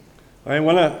I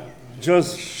want to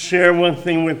just share one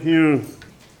thing with you.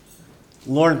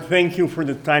 Lord, thank you for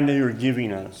the time that you're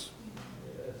giving us.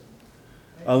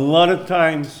 A lot of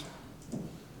times,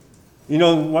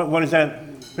 what is that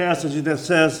passage that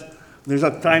says there's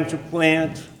a time to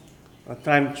plant, a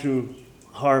time to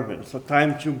harvest, a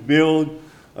time to build,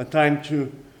 a time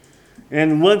to...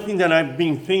 And one thing that I've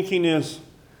been thinking is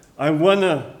I want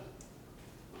to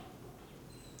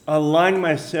align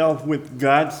myself with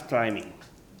God's timing.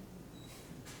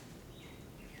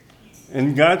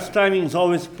 And God's timing is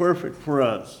always perfect for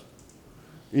us.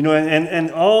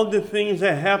 And all the things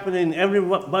that happen in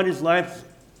everybody's life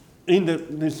in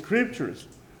the scriptures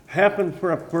happen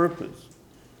for a purpose.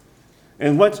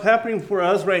 And what's happening for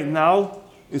us right now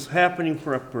is happening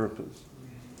for a purpose.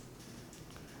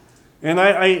 And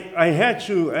I had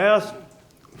to ask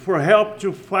for help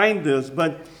to find this,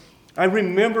 but I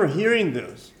remember hearing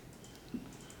this,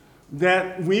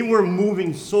 that we were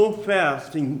moving so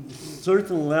fast in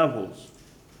certain levels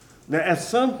that at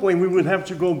some point we would have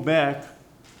to go back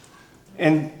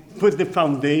and put the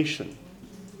foundation.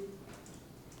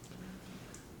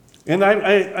 And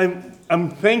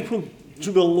I'm thankful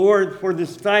to the Lord for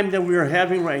this time that we are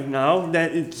having right now,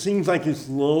 that it seems like it's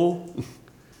low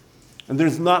and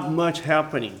there's not much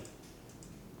happening.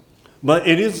 But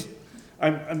it is,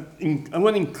 I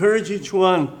want to encourage each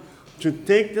one to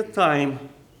take the time.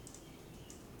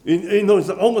 It's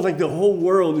almost like the whole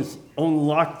world is on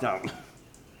lockdown.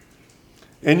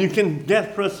 And you can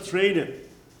get frustrated,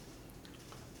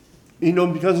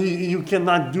 because you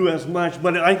cannot do as much.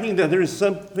 But I think that there is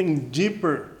something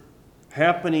deeper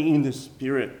happening in the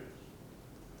Spirit.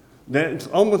 That it's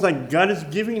almost like God is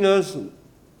giving us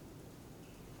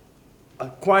a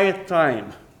quiet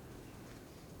time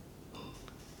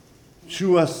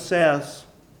to assess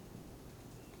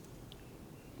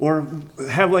or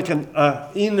have like an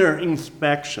inner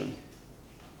inspection.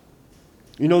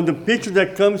 The picture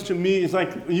that comes to me is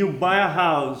like you buy a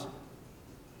house,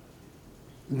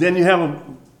 then you have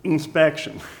an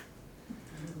inspection.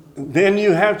 Then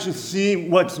you have to see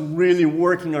what's really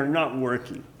working or not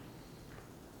working.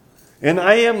 And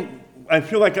I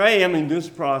feel like I am in this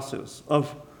process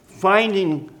of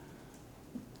finding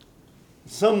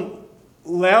some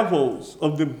levels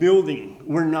of the building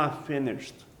were not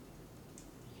finished,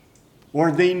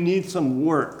 or they need some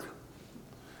work.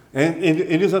 And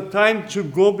it is a time to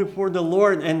go before the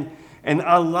Lord and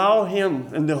allow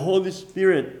Him and the Holy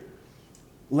Spirit,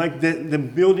 like the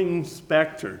building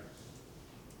inspector,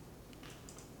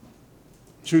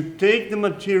 to take the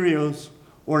materials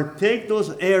or take those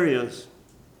areas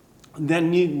that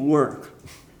need work.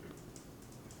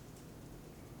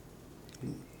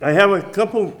 I have a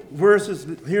couple verses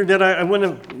here that I want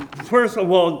to, first of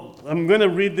all, I'm going to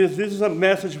read this. This is a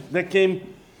message that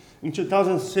came in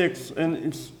 2006, and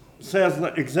it says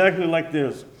exactly like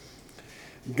this.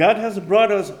 God has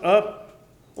brought us up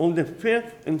on the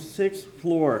 5th and 6th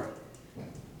floor,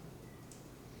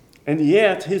 and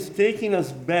yet He's taking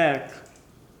us back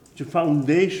to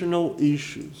foundational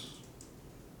issues.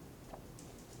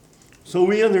 So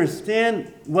we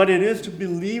understand what it is to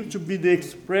believe to be the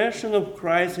expression of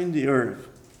Christ in the earth.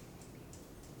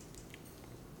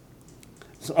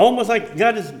 It's almost like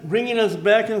God is bringing us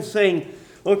back and saying,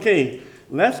 okay,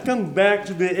 let's come back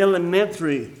to the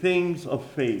elementary things of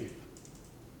faith.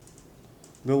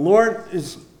 The Lord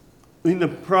is in the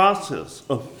process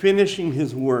of finishing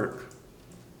His work.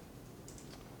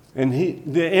 And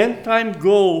the end time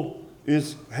goal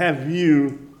is have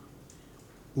you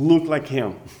look like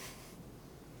Him.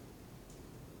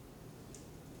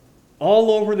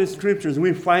 All over the scriptures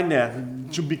we find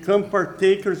that, to become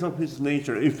partakers of His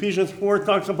nature. Ephesians 4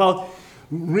 talks about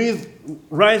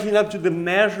rising up to the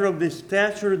measure of the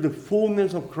stature, the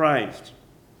fullness of Christ.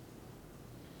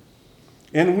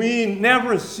 And we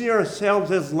never see ourselves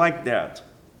as like that.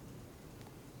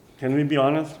 Can we be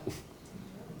honest?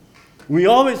 We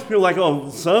always feel like,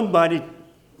 somebody,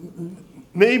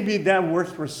 maybe that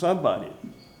works for somebody,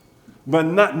 but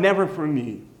never for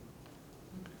me.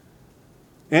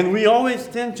 And we always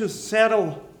tend to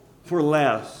settle for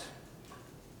less,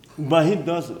 but He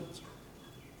doesn't.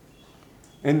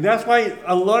 And that's why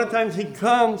a lot of times He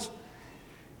comes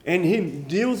and He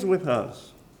deals with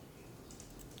us.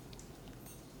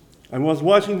 I was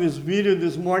watching this video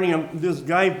this morning of this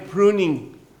guy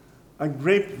pruning a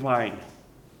grapevine.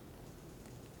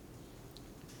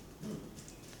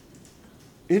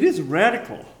 It is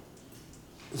radical.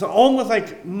 It's almost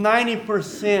like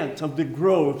 90% of the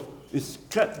growth is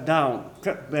cut down,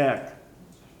 cut back.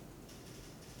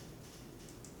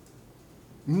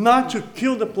 Not to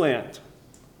kill the plant,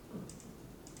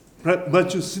 but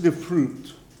to see the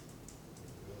fruit.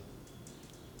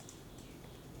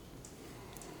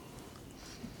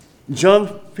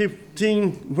 John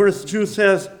 15, verse 2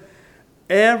 says,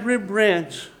 every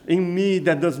branch in me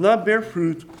that does not bear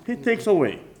fruit, he takes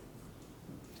away.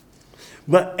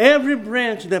 But every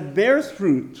branch that bears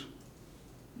fruit,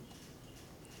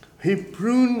 he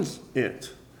prunes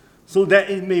it so that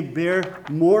it may bear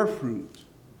more fruit.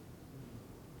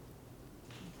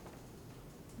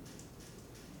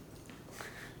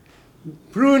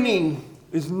 Pruning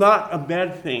is not a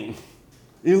bad thing.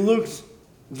 It looks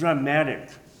dramatic.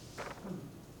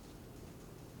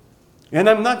 And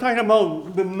I'm not talking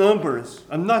about the numbers.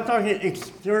 I'm not talking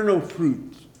external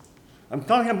fruit. I'm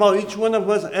talking about each one of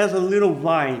us as a little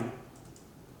vine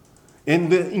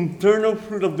and the internal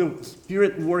fruit of the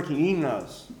Spirit working in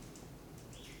us.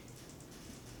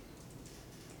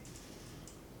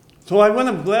 So I want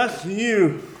to bless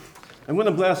you. I want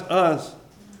to bless us.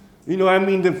 You know, I'm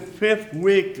in the 5th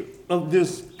week of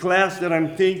this class that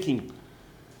I'm taking.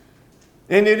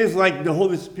 And it is like the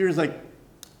Holy Spirit is like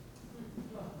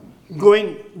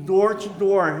going door to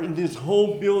door in this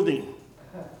whole building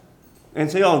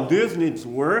and say, oh, this needs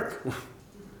work.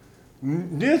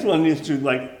 This one needs to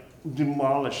like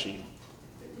demolishing.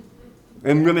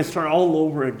 And we're going to start all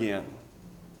over again.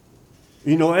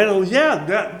 You know, and yeah,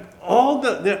 that all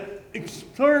the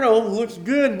external looks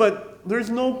good, but there's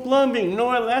no plumbing,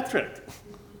 no electric.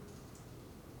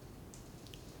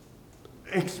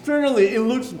 Externally, it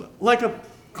looks like a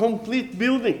complete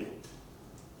building.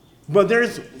 But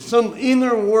there's some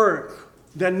inner work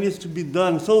that needs to be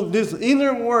done. So this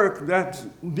inner work that's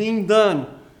being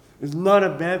done is not a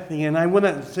bad thing. And I want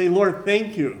to say, Lord,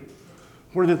 thank you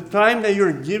for the time that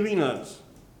you're giving us.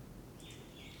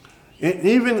 And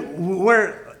even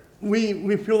where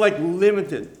we feel like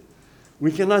limited,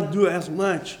 we cannot do as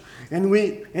much.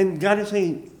 And God is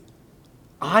saying,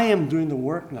 I am doing the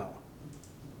work now.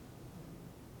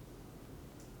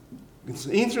 It's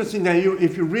interesting that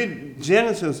if you read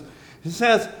Genesis, it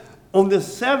says, on the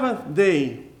 7th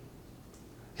day,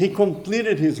 he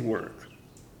completed his work.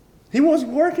 He was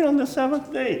working on the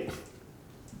 7th day.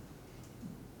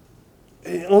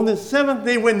 On the 7th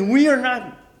day, when we are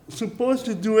not supposed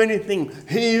to do anything,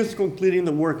 he is completing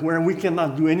the work where we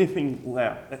cannot do anything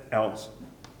else.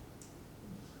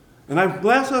 And I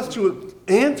bless us to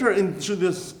enter into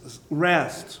this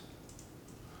rest.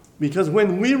 Because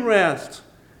when we rest,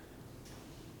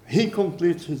 he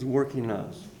completes his work in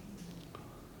us.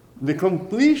 The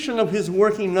completion of his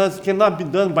work in us cannot be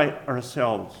done by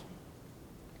ourselves.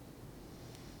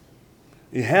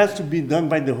 It has to be done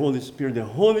by the Holy Spirit. The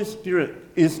Holy Spirit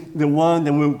is the one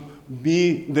that will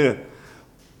be the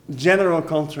general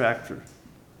contractor.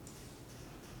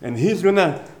 And he's going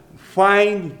to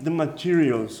find the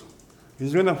materials.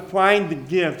 He's going to find the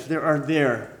gifts that are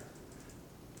there.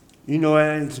 You know,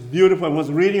 and it's beautiful. I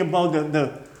was reading about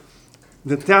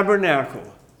the tabernacle.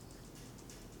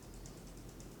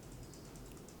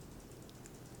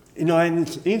 You know, and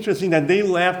it's interesting that they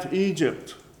left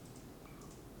Egypt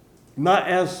not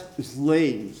as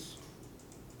slaves,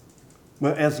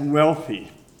 but as a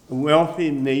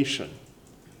wealthy nation.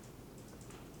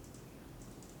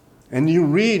 And you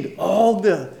read all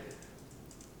the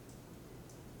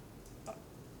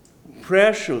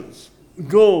precious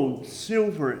gold,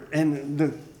 silver, and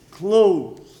the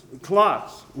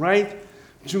cloths, right,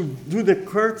 to do the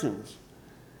curtains.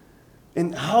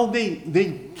 And how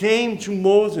they came to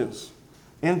Moses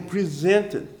and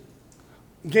presented,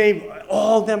 gave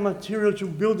all that material to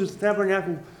build this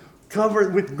tabernacle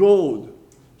covered with gold,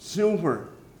 silver.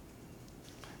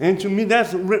 And to me,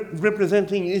 that's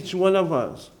representing each one of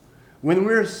us. When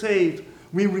we're saved,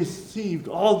 we received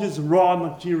all these raw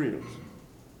materials.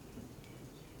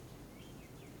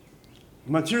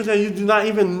 Materials that you do not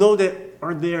even know that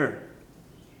are there.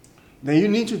 That you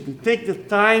need to take the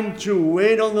time to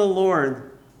wait on the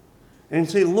Lord and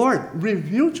say, Lord,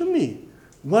 reveal to me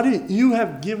what you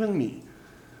have given me.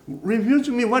 Reveal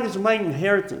to me what is my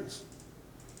inheritance.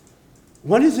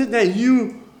 What is it that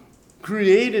you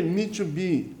created me to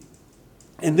be?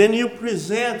 And then you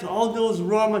present all those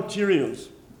raw materials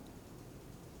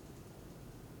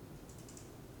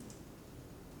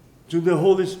to the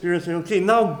Holy Spirit. Say, okay,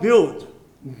 now build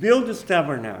this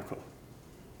tabernacle.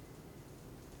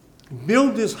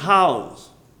 Build this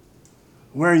house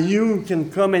where you can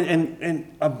come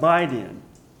and abide in.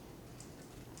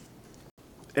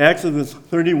 Exodus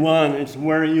 31 is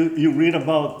where you read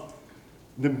about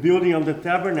the building of the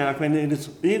tabernacle, and it is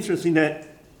interesting that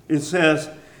it says,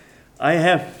 I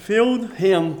have filled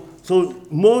him. So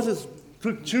Moses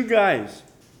took 2 guys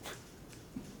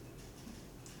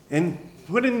and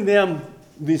put in them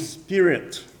the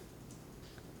Spirit.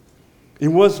 It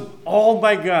was all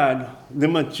by God. The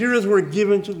materials were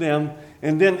given to them,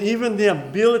 And then even the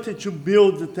ability to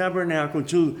build the tabernacle,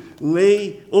 to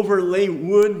overlay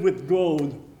wood with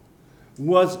gold,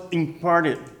 was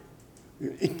imparted.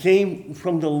 It came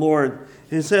from the Lord.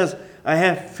 He says, I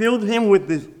have filled him with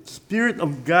the Spirit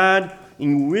of God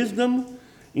in wisdom,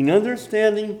 in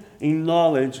understanding, in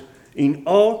knowledge, in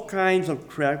all kinds of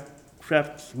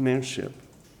craftsmanship.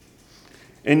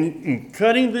 And in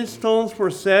cutting the stones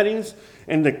for settings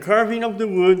and the carving of the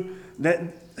wood, that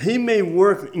he may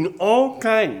work in all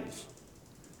kinds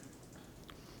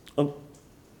of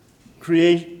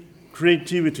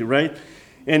creativity, right?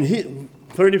 And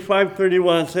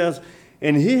 35:31 says,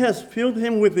 and he has filled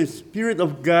him with the Spirit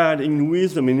of God in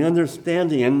wisdom, in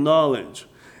understanding and knowledge,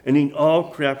 and in all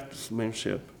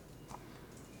craftsmanship.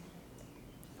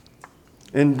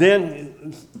 And then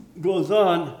it goes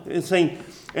on, it's saying,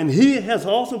 and he has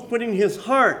also put in his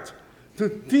heart to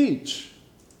teach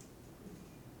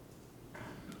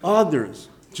others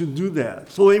to do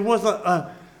that. So it was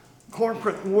a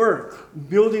corporate work,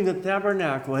 building the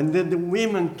tabernacle, and then the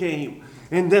women came,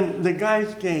 and then the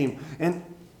guys came, and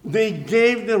they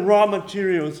gave the raw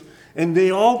materials, and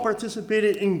they all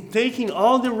participated in taking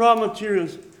all the raw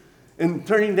materials and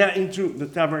turning that into the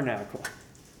tabernacle.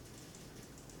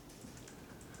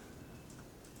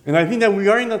 And I think that we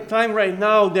are in a time right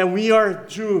now that we are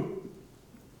to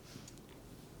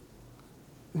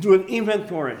do an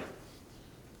inventory,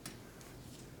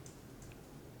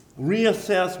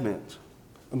 reassessment,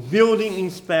 building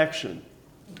inspection,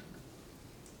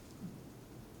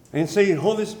 and say,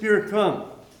 Holy Spirit, come.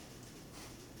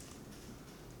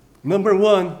 Number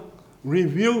one,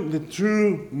 reveal the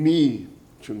true me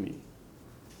to me.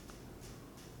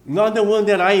 Not the one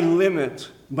that I limit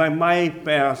by my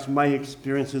past, my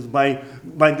experiences, by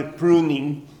the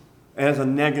pruning as a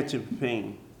negative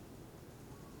thing.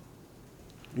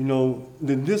 You know,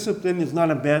 the discipline is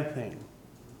not a bad thing.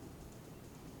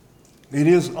 It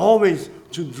is always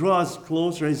to draw us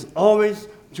closer. It's always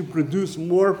to produce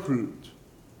more fruit.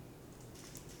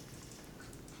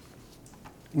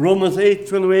 Romans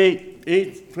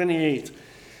 8:28.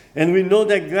 And we know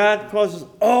that God causes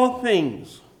all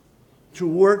things to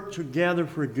work together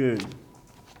for good.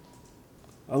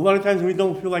 A lot of times we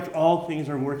don't feel like all things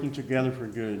are working together for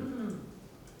good.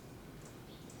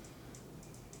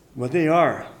 But they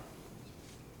are.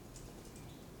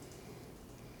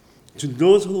 To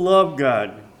those who love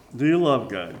God, do you love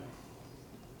God?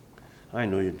 I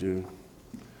know you do.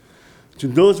 To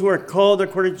those who are called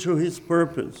according to his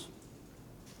purpose.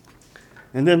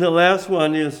 And then the last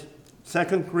one is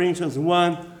 2 Corinthians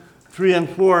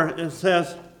 1:3-4. It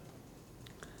says,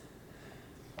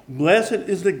 Blessed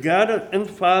is the God and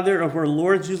Father of our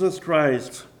Lord Jesus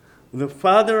Christ, the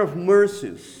Father of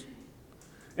mercies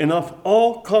and of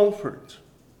all comfort,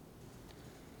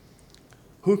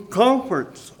 who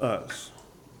comforts us.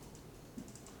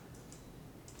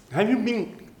 Have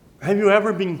you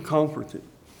ever been comforted?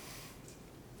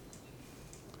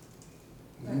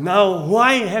 Now,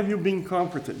 why have you been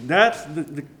comforted? That's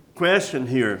the question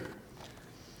here.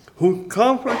 Who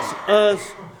comforts us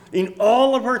in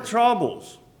all of our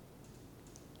troubles,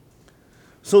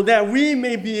 so that we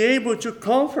may be able to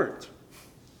comfort.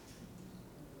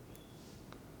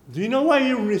 Do you know why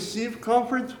you receive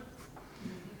comfort?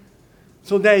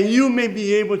 So that you may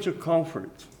be able to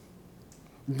comfort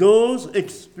those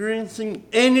experiencing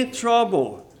any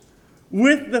trouble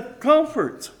with the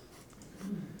comfort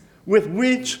with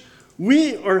which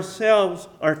we ourselves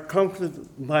are comforted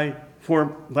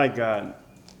by God.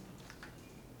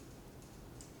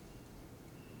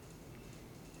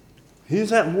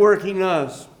 He's at work in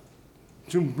us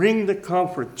to bring the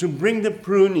comfort, to bring the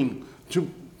pruning, to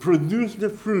produce the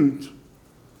fruit,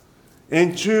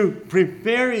 and to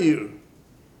prepare you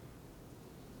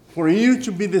for you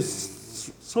to be the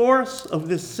source of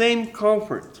the same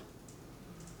comfort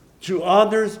to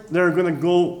others that are going to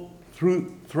go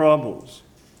through troubles.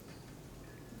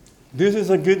 This is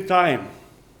a good time.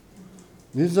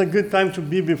 This is a good time to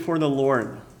be before the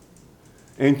Lord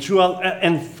and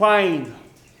find.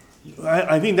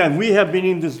 I think that we have been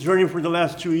in this journey for the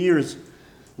last 2 years,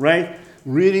 right?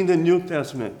 Reading the New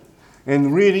Testament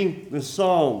and reading the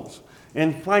Psalms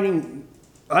and finding.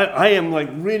 I am like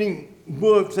reading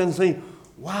books and saying,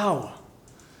 "Wow,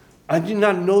 I did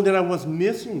not know that I was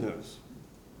missing this."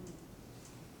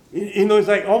 You know, it's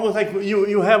like almost like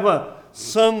you have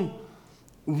some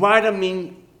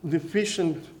vitamin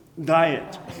deficient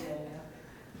diet,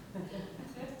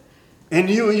 and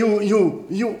you're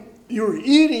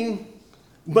eating,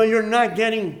 but you're not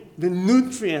getting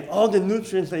all the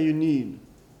nutrients that you need.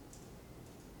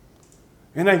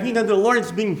 And I think that the Lord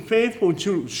is being faithful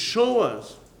to show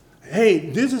us, hey,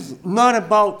 this is not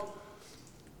about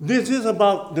This is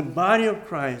about the body of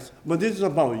Christ, but this is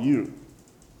about you.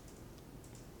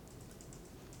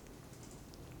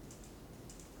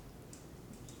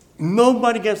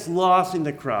 Nobody gets lost in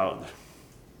the crowd.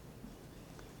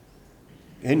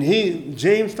 And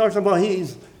James talks about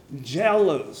he's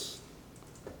jealous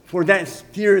for that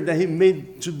spirit that he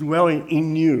made to dwell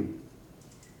in you.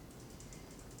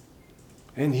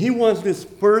 And he wants this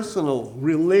personal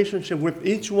relationship with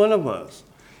each one of us.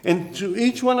 And to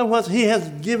each one of us, he has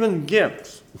given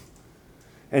gifts.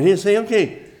 And he's saying,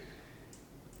 okay,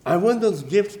 I want those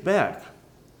gifts back.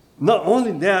 Not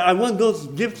only that, I want those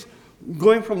gifts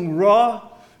going from raw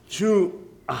to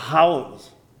a house.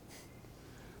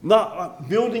 Not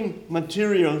building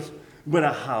materials, but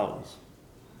a house.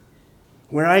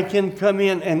 Where I can come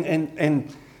in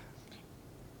and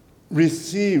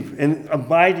receive and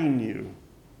abide in you.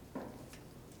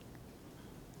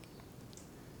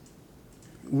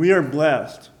 We are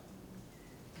blessed.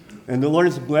 And the Lord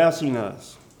is blessing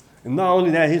us. And not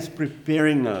only that, He's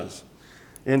preparing us.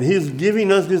 And He's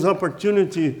giving us this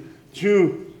opportunity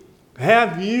to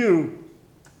have you.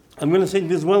 I'm going to say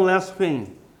this one last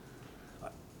thing.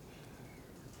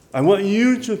 I want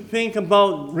you to think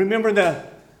about, remember the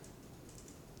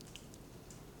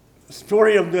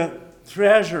story of the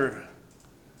treasure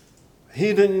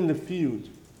hidden in the field.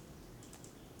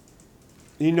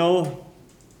 You know,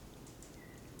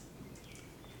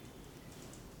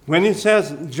 when it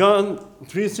says, John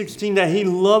 3:16, that He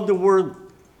loved the world,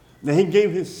 that He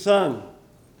gave His Son,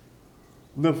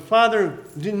 the Father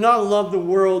did not love the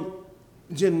world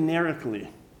generically.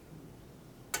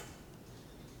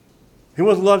 He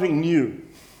was loving you.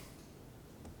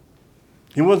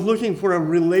 He was looking for a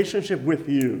relationship with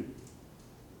you.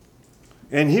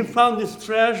 And He found this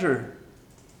treasure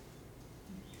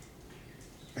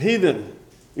hidden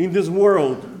in this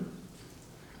world.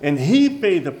 And He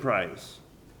paid the price.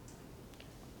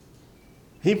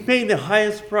 He paid the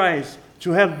highest price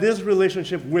to have this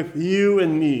relationship with you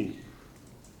and me.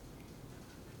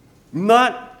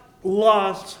 Not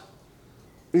lost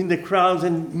in the crowds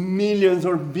and millions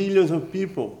or billions of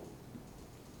people.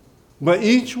 But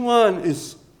each one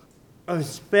is a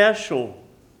special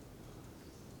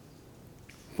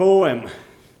poem,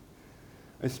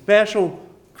 a special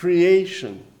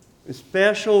creation, a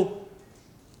special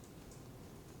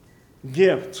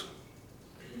gift.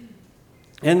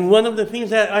 And one of the things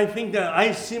that I think that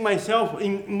I see myself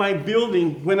in my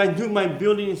building, when I do my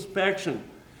building inspection,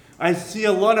 I see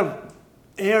a lot of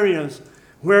areas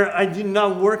where I did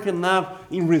not work enough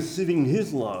in receiving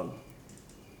His love.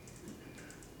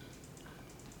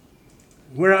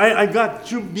 Where I got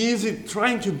too busy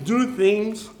trying to do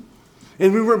things,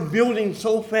 and we were building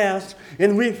so fast,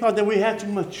 and we thought that we had to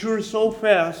mature so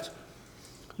fast,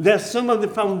 that some of the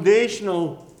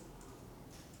foundational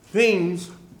things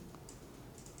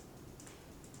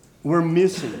were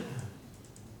missing.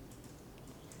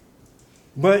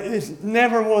 But it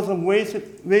never was a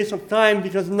waste of time,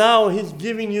 because now He's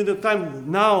giving you the time.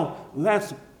 Now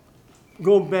let's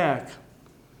go back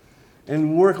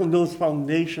and work on those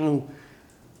foundational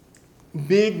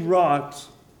big rocks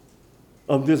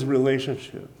of this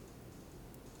relationship.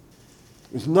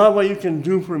 It's not what you can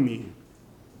do for me.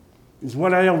 It's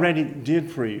what I already did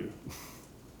for you.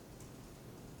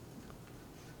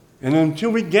 And until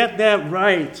we get that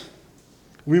right,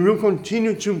 we will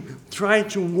continue to try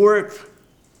to work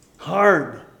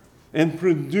hard and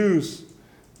produce.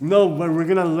 No, but we're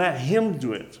going to let Him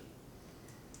do it.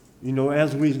 You know,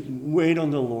 as we wait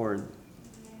on the Lord.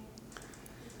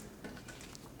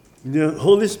 The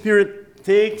Holy Spirit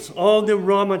takes all the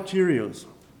raw materials,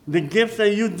 the gifts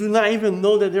that you do not even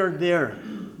know that they're there.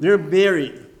 They're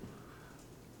buried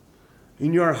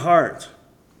in your heart.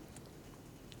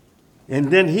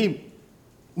 And then He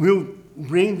will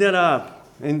bring that up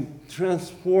and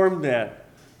transform that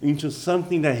into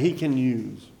something that He can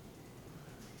use.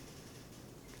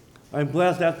 I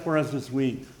bless that for us this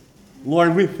week.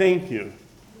 Lord, we thank You.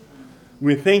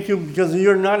 We thank You because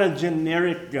You're not a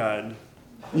generic God.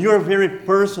 You're a very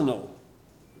personal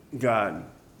God.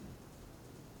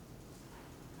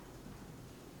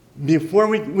 Before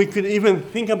we could even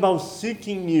think about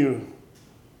seeking You,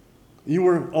 You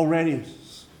were already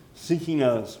seeking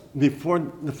us before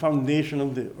the foundation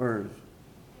of the earth.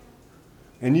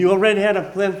 And You already had a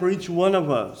plan for each one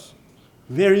of us.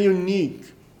 Very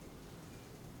unique.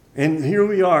 And here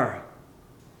we are.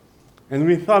 And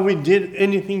we thought we did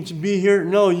anything to be here.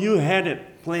 No, You had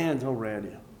it planned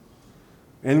already.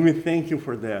 And we thank You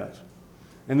for that.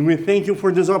 And we thank You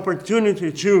for this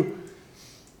opportunity to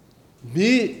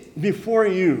be before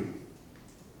You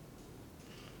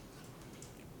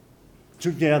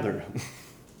together.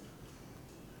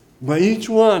 but each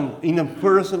one in a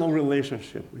personal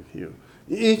relationship with you.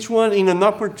 Each one in an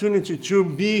opportunity to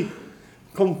be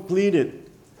completed.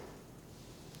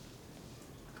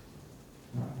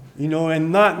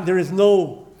 And there is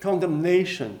no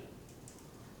condemnation.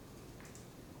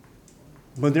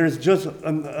 But there's just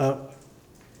the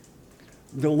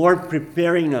Lord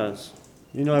preparing us.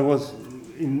 I was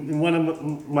in one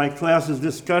of my classes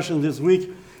discussion this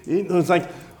week. It was like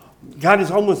God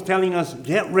is almost telling us,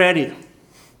 get ready.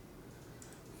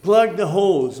 Plug the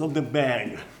holes of the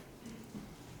bag.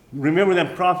 Remember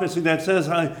that prophecy that says,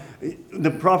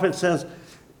 the prophet says,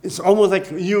 it's almost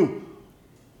like you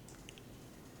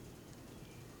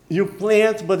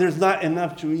plant, but there's not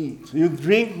enough to eat. You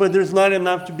drink, but there's not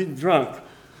enough to be drunk.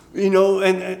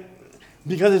 And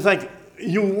because it's like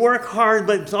you work hard,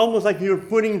 but it's almost like you're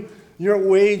putting your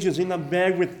wages in a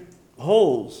bag with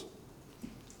holes.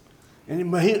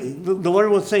 And the Lord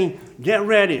was saying, get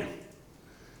ready.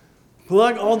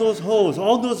 Plug all those holes,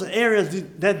 all those areas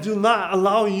that do not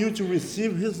allow you to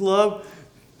receive His love.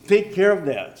 Take care of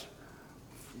that.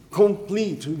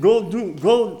 Complete. Go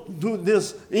do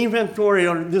this inventory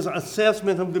or this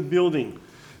assessment of the building,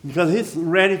 because He's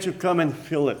ready to come and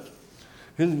fill it.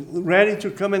 He's ready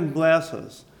to come and bless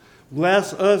us.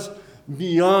 Bless us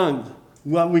beyond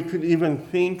what we could even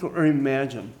think or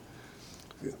imagine.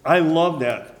 I love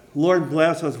that. Lord,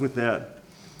 bless us with that.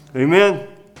 Amen.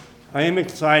 I am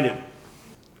excited.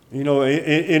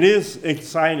 It is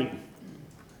exciting.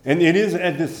 And it is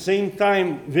at the same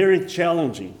time very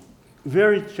challenging.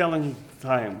 Very challenging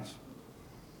times.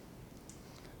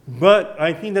 But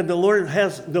I think that the Lord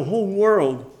has the whole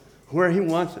world where He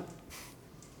wants it.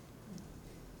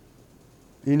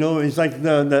 It's like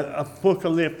the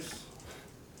apocalypse,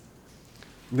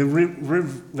 the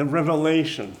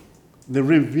revelation, the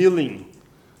revealing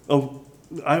of,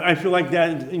 I feel like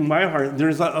that in my heart.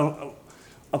 There's a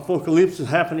apocalypse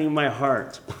happening in my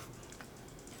heart.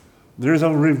 There's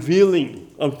a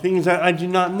revealing of things that I did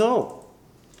not know.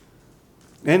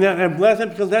 And I bless it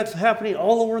because that's happening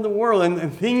all over the world.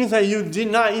 And things that you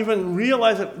did not even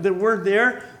realize that were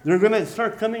there, they're going to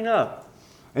start coming up.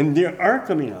 And they are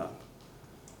coming up.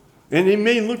 And it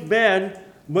may look bad,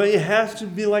 but it has to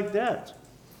be like that.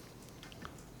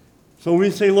 So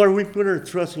we say, Lord, we put our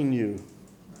trust in You.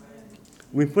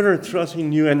 We put our trust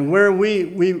in You. And where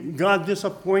we got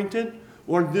disappointed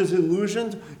or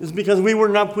disillusioned is because we were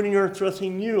not putting our trust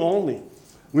in You only.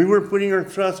 We were putting our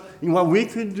trust in what we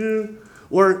could do,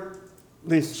 or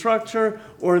the structure,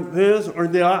 or this,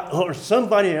 or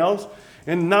somebody else.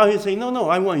 And now He's saying, no,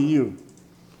 I want You.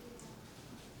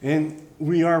 And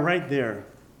we are right there.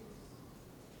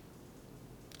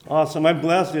 Awesome. I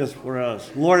bless this for us.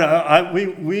 Lord,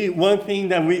 one thing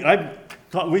that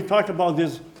we talked about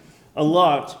this a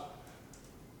lot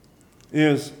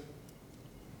is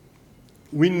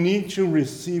we need to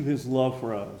receive His love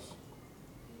for us.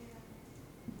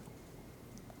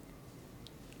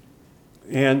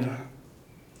 And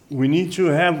we need to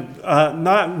have,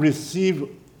 not receive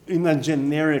in a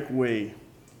generic way,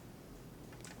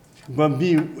 but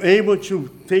be able to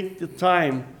take the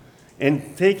time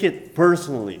and take it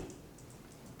personally.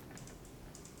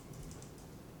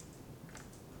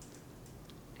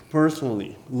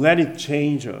 Personally. Let it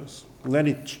change us. Let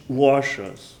it wash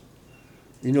us.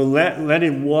 Let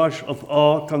it wash of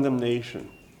all condemnation.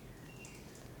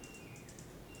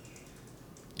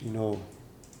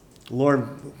 Lord,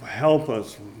 help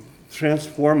us,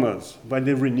 transform us by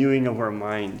the renewing of our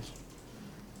minds.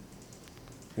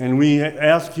 And we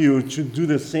ask You to do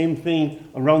the same thing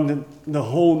around the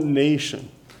whole nation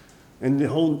and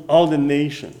all the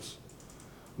nations.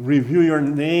 Reveal Your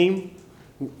name,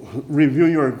 reveal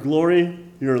Your glory,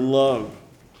 Your love.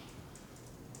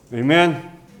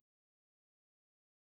 Amen.